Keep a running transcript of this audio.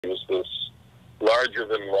He was this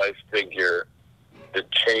larger-than-life figure that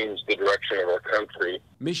changed the direction of our country.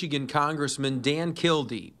 Michigan Congressman Dan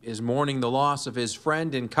Kildee is mourning the loss of his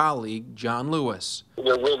friend and colleague, John Lewis.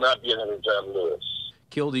 There will not be another John Lewis.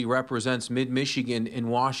 Kildee represents Mid-Michigan in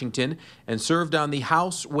Washington and served on the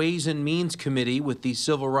House Ways and Means Committee with the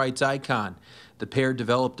civil rights icon. The pair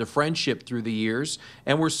developed a friendship through the years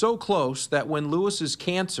and were so close that when Lewis's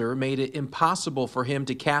cancer made it impossible for him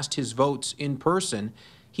to cast his votes in person,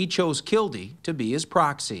 he chose Kildee to be his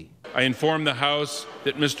proxy. I inform the House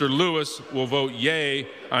that Mr. Lewis will vote yea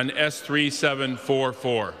on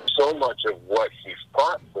S3744. So much of what he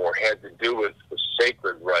fought for had to do with the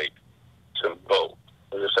sacred right to vote.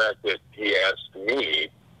 And the fact that he asked me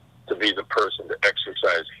to be the person to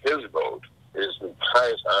exercise his vote is the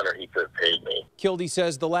highest honor he could have paid me. Kildee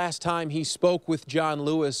says the last time he spoke with John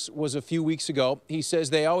Lewis was a few weeks ago. He says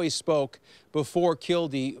they always spoke before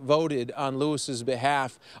Kildee voted on Lewis's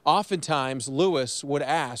behalf. Oftentimes, Lewis would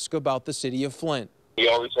ask about the city of Flint. He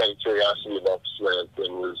always had a curiosity about Flint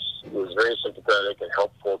and was very sympathetic and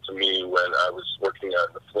helpful to me when I was working on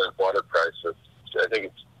the Flint water crisis. I think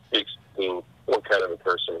it speaks to what kind of a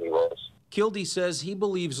person he was. Kildee says he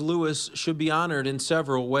believes Lewis should be honored in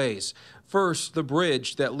several ways. First, the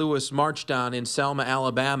bridge that Lewis marched on in Selma,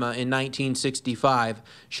 Alabama in 1965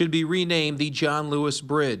 should be renamed the John Lewis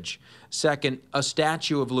Bridge. Second, a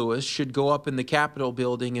statue of Lewis should go up in the Capitol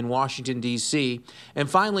building in Washington, D.C. And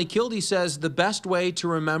finally, Kildee says the best way to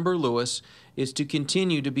remember Lewis is to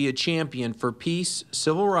continue to be a champion for peace,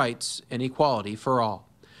 civil rights, and equality for all.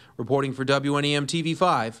 Reporting for WNEM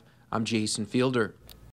TV5, I'm Jason Fielder.